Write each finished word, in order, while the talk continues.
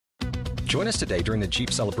Join us today during the Jeep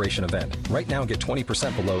Celebration event. Right now, get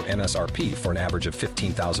 20% below MSRP for an average of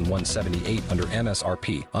 $15,178 under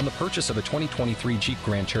MSRP on the purchase of a 2023 Jeep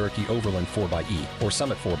Grand Cherokee Overland 4xE or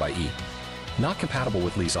Summit 4xE. Not compatible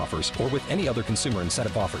with lease offers or with any other consumer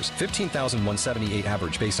incentive offers. $15,178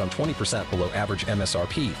 average based on 20% below average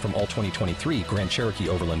MSRP from all 2023 Grand Cherokee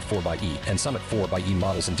Overland 4xE and Summit 4xE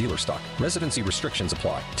models in dealer stock. Residency restrictions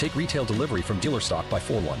apply. Take retail delivery from dealer stock by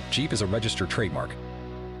 4/1. Jeep is a registered trademark.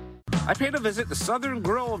 I paid a visit to Southern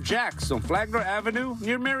Grill of Jack's on Flagler Avenue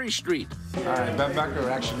near Mary Street. All right, Ben Becker,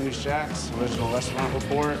 Action News Jack's, original restaurant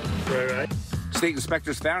report. Right. State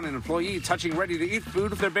inspectors found an employee touching ready-to-eat food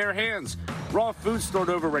with their bare hands. Raw food stored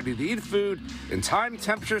over ready-to-eat food and time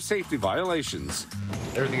temperature safety violations.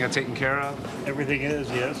 Everything got taken care of? Everything is,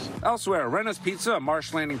 yes. Elsewhere, Renna's Pizza on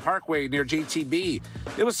Marsh Landing Parkway near JTB.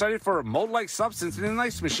 It was cited for a mold-like substance in an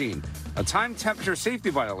ice machine, a time temperature safety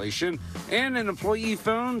violation, and an employee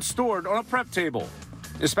phone stored on a prep table.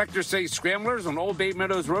 Inspectors say scramblers on Old Bay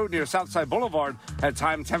Meadows Road near Southside Boulevard had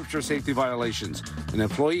time temperature safety violations. An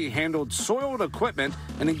employee handled soiled equipment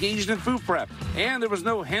and engaged in food prep, and there was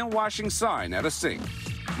no hand washing sign at a sink.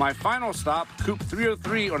 My final stop, Coop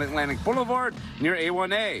 303 on Atlantic Boulevard near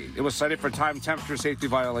A1A. It was cited for time temperature safety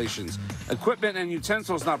violations, equipment and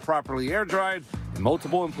utensils not properly air dried, and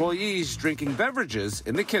multiple employees drinking beverages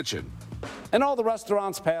in the kitchen. And all the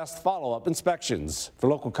restaurants passed follow-up inspections. For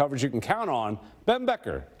local coverage you can count on, Ben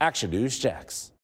Becker, Action News Jax.